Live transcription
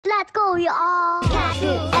Let's go, y'all.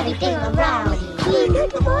 Everything around.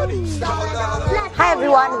 Hi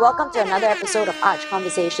everyone, welcome to another episode of Arch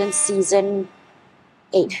Conversations Season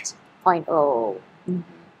 8.0.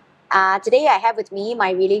 Today I have with me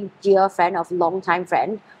my really dear friend of long-time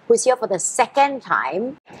friend who's here for the second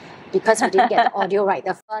time because we didn't get the audio right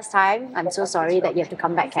the first time. I'm so sorry that you have to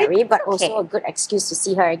come back, Kari, but also a good excuse to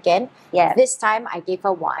see her again. Yeah. This time I gave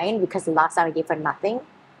her wine because the last time I gave her nothing.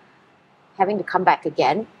 Having to come back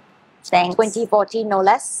again. Thanks. 2014, no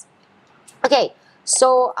less. Okay,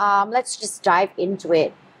 so let's just dive into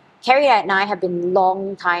it. Kari and I have been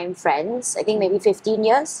long-time friends. I think maybe 15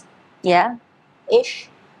 years. Yeah. Ish.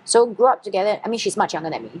 So grew up together. I mean, she's much younger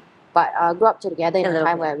than me, but grew up together in a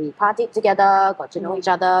time where we partied together, got to know each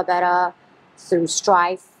other better through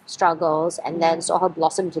strife, struggles, and then saw her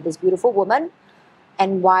blossom into this beautiful woman,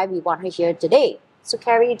 and why we want her here today. So,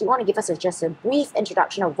 Kari, do you want to give us just a brief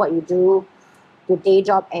introduction of what you do, your day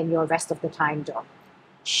job, and your rest of the time job?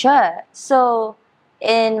 Sure. So,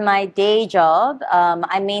 in my day job,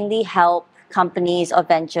 I mainly help companies or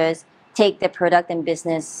ventures take their product and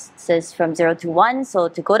businesses from 0 to 1, so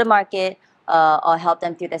to go to market or help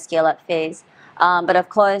them through the scale-up phase. But of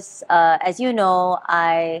course, as you know,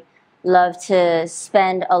 I love to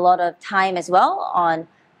spend a lot of time as well on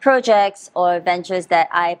projects or ventures that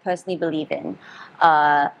I personally believe in,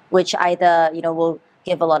 which either will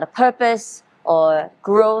give a lot of purpose or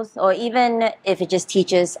growth, or even if it just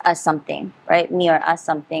teaches us something, right? Me or us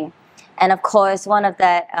something. And of course, one of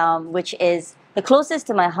that, which is the closest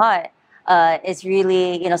to my heart, is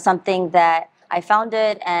really something that I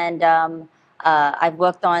founded and I've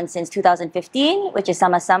worked on since 2015, which is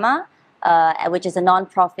Sama Sama, which is a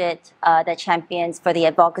nonprofit that champions for the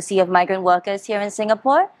advocacy of migrant workers here in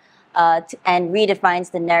Singapore, and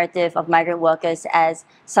redefines the narrative of migrant workers as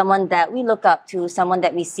someone that we look up to, someone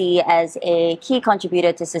that we see as a key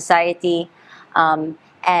contributor to society, and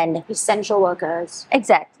Essential workers.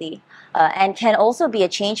 exactly, and can also be a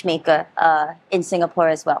change maker in Singapore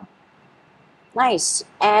as well. Nice.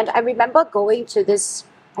 And I remember going to this,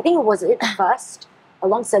 I think it was first,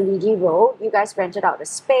 along Salidi Road. You guys rented out a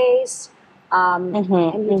space, and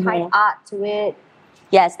you tied art to it.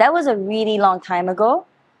 Yes, that was a really long time ago.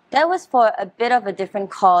 That was for a bit of a different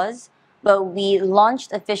cause, but we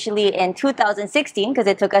launched officially in 2016 because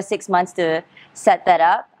it took us 6 months to set that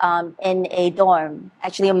up in a dorm,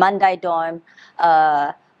 actually a Mandai dorm,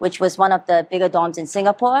 which was one of the bigger dorms in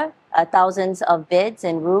Singapore, thousands of beds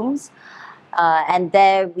and rooms. And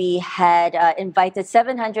there we had invited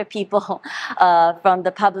 700 people from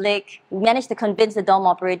the public. We managed to convince the dorm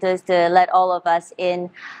operators to let all of us in,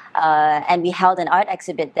 and we held an art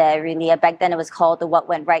exhibit there, really. Back then it was called the What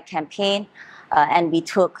Went Right campaign, and we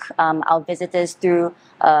took our visitors through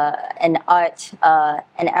an art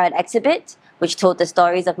exhibit, which told the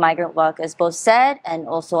stories of migrant workers, both sad and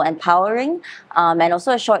also empowering, and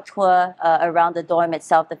also a short tour around the dorm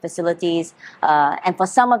itself, the facilities, and for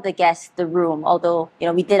some of the guests, the room, although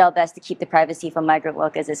we did our best to keep the privacy for migrant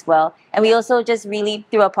workers as well. And we also just really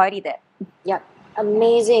threw a party there. Yep.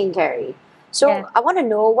 Amazing, Kari. So Yeah. I want to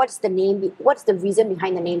know what's the reason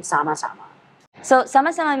behind the name Sama Sama? So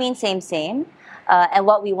Sama Sama means same. And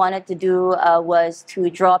what we wanted to do was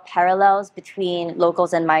to draw parallels between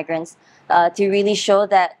locals and migrants, to really show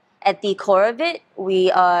that at the core of it,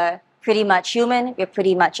 we are pretty much human, we're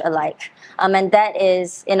pretty much alike. And that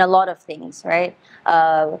is in a lot of things, right?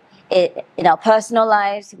 In our personal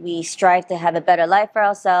lives, we strive to have a better life for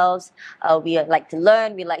ourselves. We like to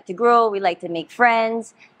learn, we like to grow, we like to make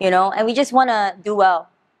friends, and we just want to do well,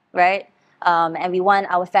 right? And we want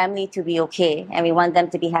our family to be okay, and we want them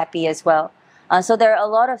to be happy as well. So there are a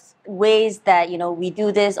lot of ways that we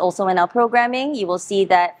do this also in our programming. You will see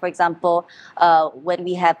that, for example, when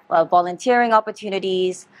we have volunteering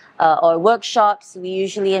opportunities or workshops, we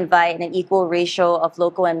usually invite an equal ratio of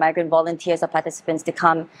local and migrant volunteers or participants to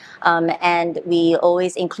come, and we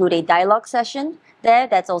always include a dialogue session there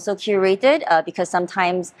that's also curated, because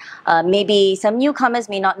sometimes maybe some newcomers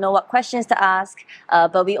may not know what questions to ask,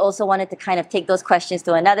 but we also wanted to kind of take those questions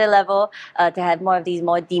to another level, to have more of these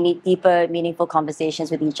more deeper, meaningful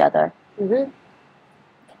conversations with each other.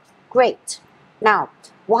 Great. Now,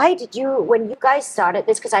 why did when you guys started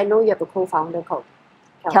this, because I know you have a co-founder called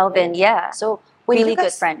Kelvin, yeah. So when Really you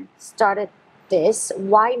guys good friend. started this,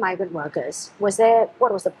 why migrant workers? What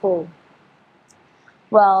was the pull?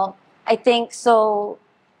 Well, I think so.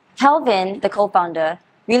 Kelvin, the co-founder,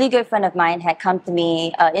 really good friend of mine, had come to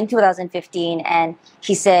me in 2015, and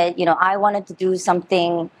he said, I wanted to do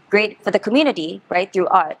something great for the community, right, through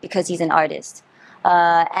art, because he's an artist.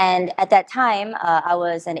 And at that time, I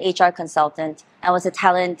was an HR consultant. I was a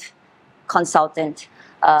talent consultant.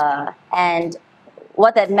 And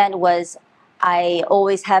what that meant was I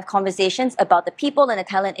always have conversations about the people and the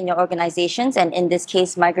talent in your organizations, and in this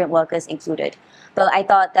case, migrant workers included. But I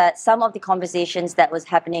thought that some of the conversations that was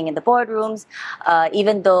happening in the boardrooms,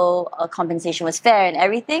 even though compensation was fair and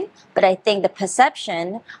everything, but I think the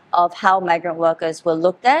perception of how migrant workers were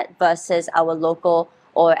looked at versus our local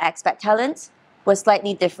or expat talents was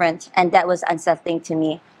slightly different, and that was unsettling to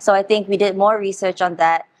me. So I think we did more research on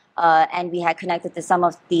that, and we had connected to some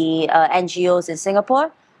of the NGOs in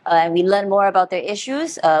Singapore, and we learned more about their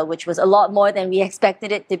issues, which was a lot more than we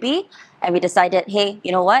expected it to be. And we decided, hey,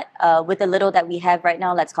 you know what? With the little that we have right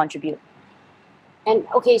now, let's contribute. And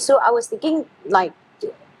okay, so I was thinking, like,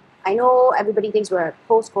 I know everybody thinks we're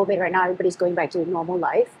post-COVID right now, everybody's going back to normal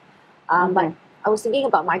life. But I was thinking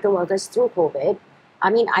about migrant workers through COVID. I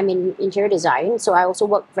mean, I'm in interior design, so I also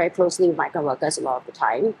work very closely with migrant workers a lot of the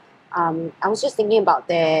time. I was just thinking about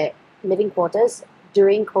their living quarters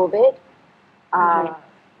during COVID.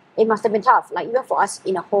 It must have been tough. Like, even for us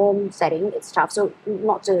in a home setting, it's tough. So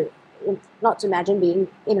not to imagine being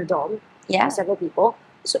in a dorm with several people.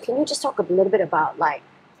 So can you just talk a little bit about like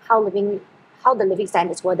how the living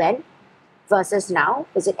standards were then versus now?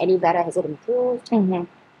 Is it any better? Has it improved?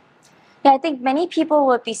 Yeah, I think many people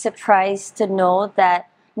would be surprised to know that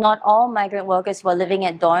not all migrant workers who are living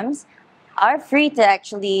at dorms are free to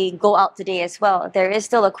actually go out today as well. There is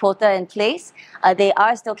still a quota in place. They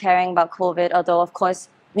are still caring about COVID, although of course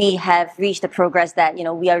we have reached the progress that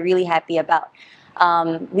we are really happy about.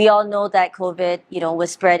 We all know that COVID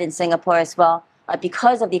was spread in Singapore as well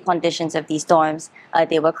because of the conditions of these dorms.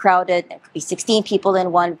 They were crowded. There could be 16 people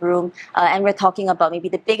in one room, and we're talking about maybe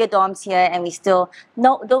the bigger dorms here, and we still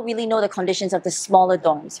don't really know the conditions of the smaller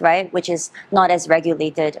dorms, right? Which is not as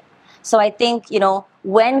regulated. So I think,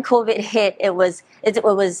 when COVID hit, it was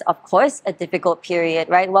of course a difficult period,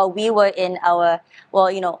 right? While we were in our,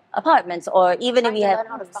 apartments, or even if we have learn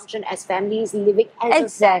how to function as families living as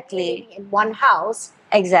exactly in one house.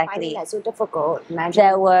 Exactly. Finding that so difficult. Imagine.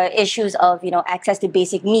 There were issues of, access to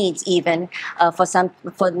basic needs even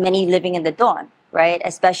for many living in the dorm, right?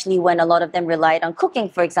 Especially when a lot of them relied on cooking,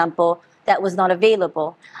 for example. That was not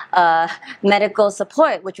available. Medical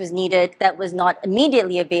support, which was needed, that was not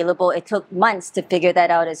immediately available. It took months to figure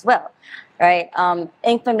that out as well, right?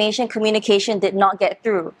 Information communication did not get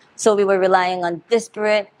through. So we were relying on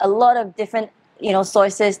a lot of different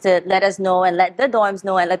sources to let us know and let the dorms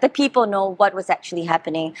know and let the people know what was actually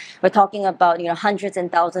happening. We're talking about hundreds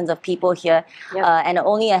and thousands of people here, and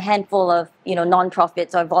only a handful of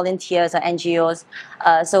non-profits or volunteers or NGOs.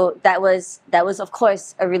 So that was of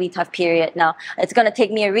course a really tough period. Now it's going to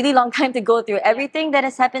take me a really long time to go through everything that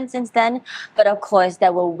has happened since then, but of course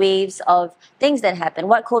there were waves of things that happened.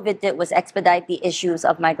 What COVID did was expedite the issues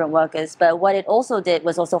of migrant workers, but what it also did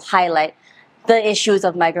was also highlight the issues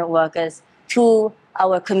of migrant workers to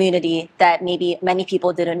our community that maybe many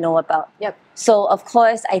people didn't know about. So of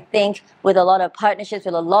course, I think with a lot of partnerships,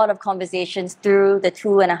 with a lot of conversations through the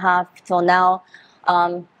 2.5 till now,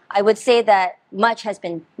 I would say that much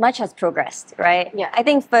has progressed, right? I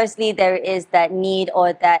think firstly, there is that need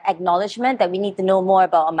or that acknowledgement that we need to know more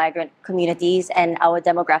about our migrant communities and our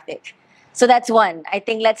demographic. So that's one. I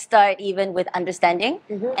think let's start even with understanding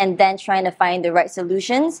and then trying to find the right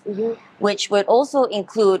solutions, which would also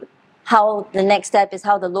include how the next step is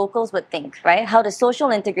how the locals would think, right? How the social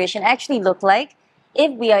integration actually look like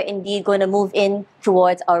if we are indeed going to move in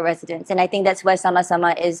towards our residents. And I think that's where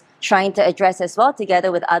Sama-Sama is trying to address as well,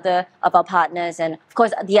 together with other of our partners and of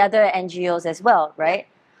course the other NGOs as well, right?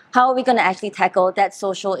 How are we going to actually tackle that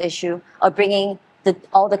social issue of bringing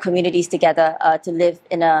all the communities together to live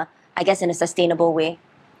in a sustainable way?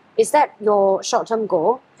 Is that your short-term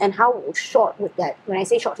goal? And how short would that, when I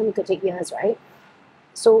say short-term, it could take years, right?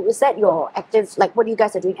 So is that your active, like what you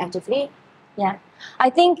guys are doing actively? Yeah, I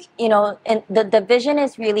think, and the vision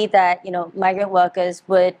is really that, migrant workers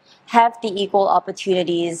would have the equal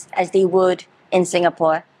opportunities as they would in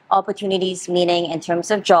Singapore. Opportunities meaning in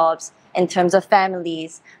terms of jobs, in terms of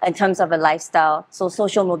families, in terms of a lifestyle. So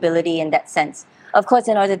social mobility in that sense. Of course,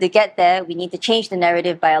 in order to get there, we need to change the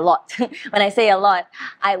narrative by a lot. When I say a lot,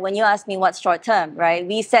 when you ask me what's short term, right?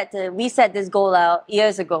 We set this goal out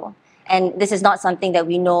years ago. And this is not something that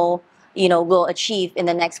we know, will achieve in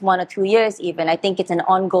the next 1 or 2 years even. I think it's an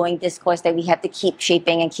ongoing discourse that we have to keep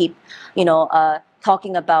shaping and keep,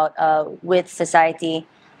 talking about with society.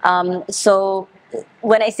 So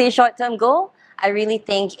when I say short-term goal, I really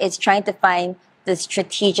think it's trying to find the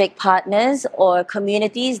strategic partners or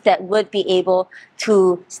communities that would be able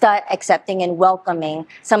to start accepting and welcoming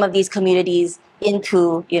some of these communities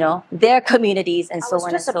into, their communities and so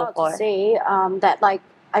on and so forth. I was just about to say that, like,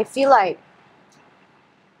 I feel like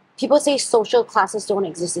people say social classes don't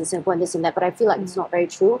exist in Singapore and this and that, but I feel like it's not very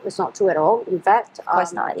true. It's not true at all. In fact, Of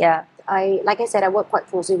course not, yeah. Like I said, I work quite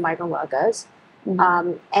closely with migrant workers.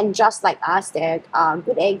 And just like us, there are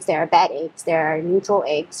good eggs, there are bad eggs, there are neutral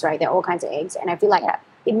eggs, right? There are all kinds of eggs. And I feel like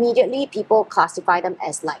immediately people classify them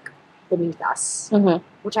as like beneath us,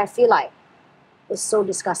 which I feel like is so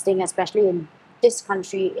disgusting, especially in this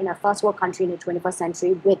country, in a first world country in the 21st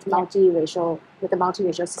century with a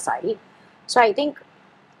multiracial society. So I think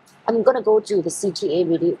I'm going to go to the CTA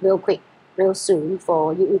really real quick, real soon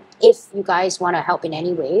for you, if you guys want to help in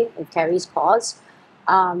any way with Kari's cause.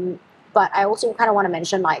 But I also kind of want to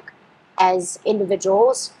mention, like, as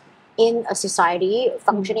individuals in a society,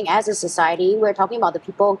 functioning as a society, we're talking about the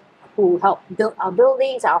people who help build our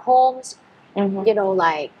buildings, our homes, you know,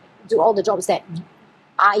 like, do all the jobs that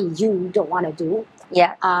you don't want to do.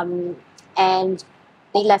 Yeah. And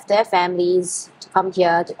they left their families to come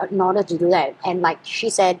here in order to do that. And like she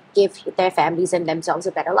said, give their families and themselves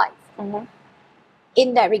a better life.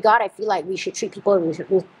 In that regard, I feel like we should treat people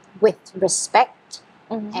with respect.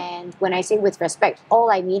 And when I say with respect,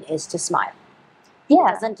 all I mean is to smile. Yeah.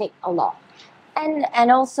 It doesn't take a lot.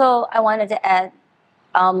 And also, I wanted to add,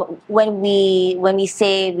 when we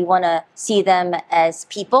say we want to see them as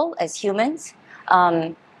people, as humans,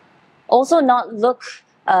 also not look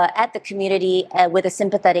at the community with a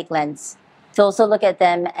sympathetic lens. To also look at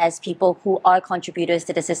them as people who are contributors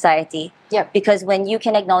to the society. Yeah. Because when you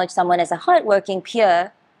can acknowledge someone as a hardworking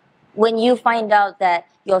peer, when you find out that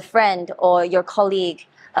your friend or your colleague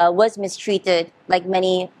was mistreated, like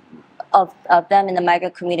many of them in the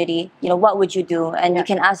migrant community, you know, what would you do? And you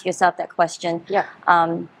can ask yourself that question. Yeah.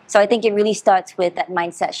 So I think it really starts with that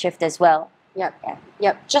mindset shift as well. Yep.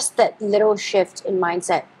 Just that little shift in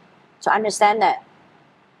mindset to understand that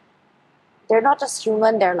they're not just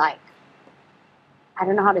human, they're like, I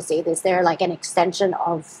don't know how to say this, they're like an extension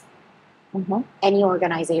of any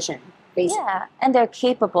organization, basically. Yeah, and they're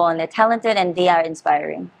capable and they're talented and they are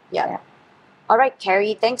inspiring. Yeah. All right,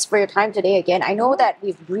 Kari, thanks for your time today again. I know that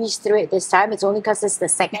we've breezed through it this time. It's only because it's the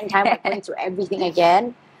second time we're going through everything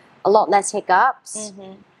again. A lot less hiccups.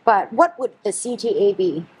 But what would the CTA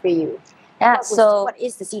be for you? Yeah, What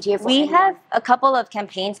is the CTA for we anyone? have a couple of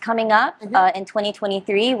campaigns coming up in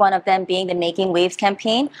 2023, one of them being the Making Waves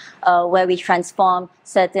campaign, where we transform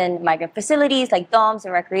certain migrant facilities like dorms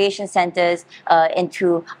and recreation centers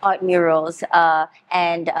into art murals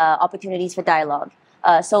and opportunities for dialogue.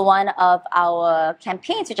 So one of our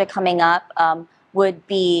campaigns which are coming up would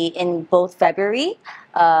be in both February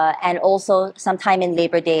and also sometime in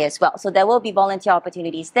Labor Day as well. So there will be volunteer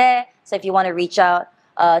opportunities there. So if you want to reach out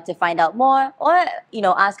to find out more, or you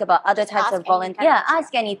know, ask about other types of volunteer. Yeah,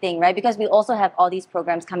 ask anything, right? Because we also have all these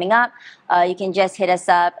programs coming up. You can just hit us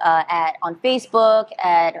up on Facebook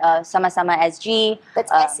at Sama Sama SG.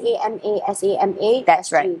 That's SAMA.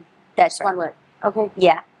 That's right. That's one word. Okay.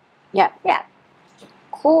 Yeah.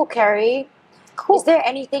 Cool, Kari. Cool. Is there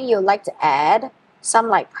anything you'd like to add? Some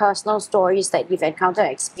like personal stories that you've encountered,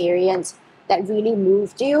 experienced that really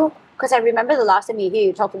moved you? Because I remember the last time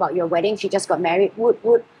you talked about your wedding. She just got married.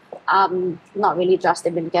 Not really just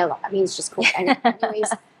they've been together. I mean, it's just cool.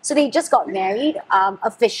 Anyways, so they just got married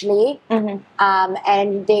officially. And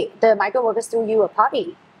the migrant workers threw you a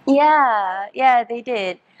party. Yeah, they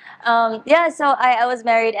did. So I was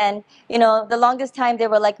married, and you know, the longest time they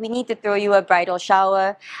were like, we need to throw you a bridal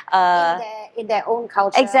shower. In their own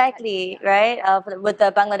culture. Exactly, right? With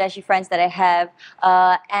the Bangladeshi friends that I have.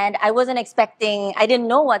 And I wasn't expecting, I didn't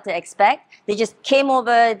know what to expect. They just came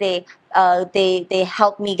over, they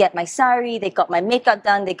helped me get my sari, they got my makeup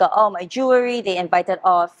done, they got all my jewelry, they invited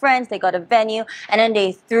all our friends, they got a venue, and then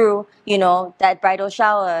they threw, you know, that bridal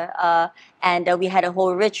shower. And we had a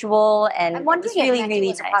whole ritual, and I'm wondering it was really, if really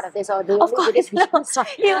was nice. a part of this, or they Of course, no. Sorry.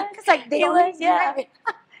 He was, Because like they he don't was, yeah.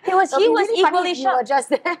 He was really equally shocked. Just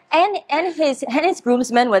there. And his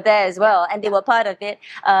groomsmen were there as well, and they were part of it.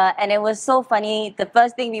 And it was so funny. The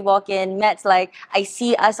first thing we walk in, Matt's like, "I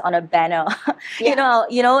see us on a banner," you know,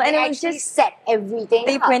 and They it was just set everything.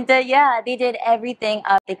 they up. printed, they did everything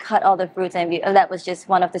up. They cut all the fruits, and that was just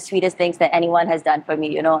one of the sweetest things that anyone has done for me,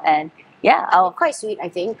 you know. And yeah, quite sweet, I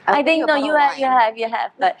think. I think no, you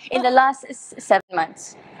have, but in the last 7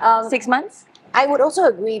 months, 6 months. I would also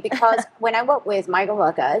agree because when I work with migrant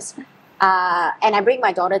workers, and I bring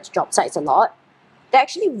my daughter to job sites a lot, they're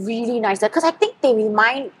actually really nice. Because I think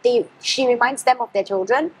she reminds them of their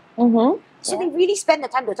children. So they really spend the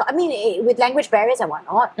time to talk. I mean, with language barriers and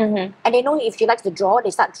whatnot. And they know if she likes to draw,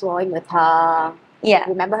 they start drawing with her. Yeah.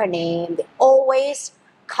 They remember her name. They always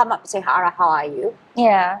come up and say, Hara, how are you?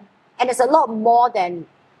 Yeah. And it's a lot more than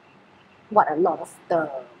what a lot of the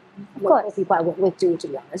local course. people I work with do, to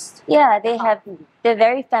be honest. Yeah, they're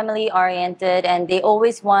very family oriented, and they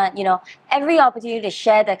always want, every opportunity to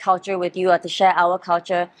share their culture with you or to share our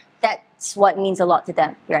culture. That's what means a lot to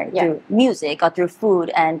them, right? Yeah. Through music or through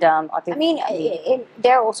food and or through I mean,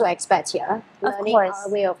 they're also expats here, Of learning course.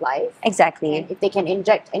 our way of life. exactly. And if they can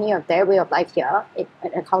inject any of their way of life here in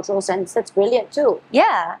a cultural sense, that's brilliant too.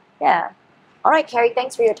 Yeah, yeah. All right, Kari,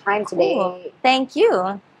 thanks for your time today. Cool. Thank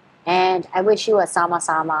you. And I wish you a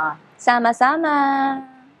sama-sama. Sama-sama.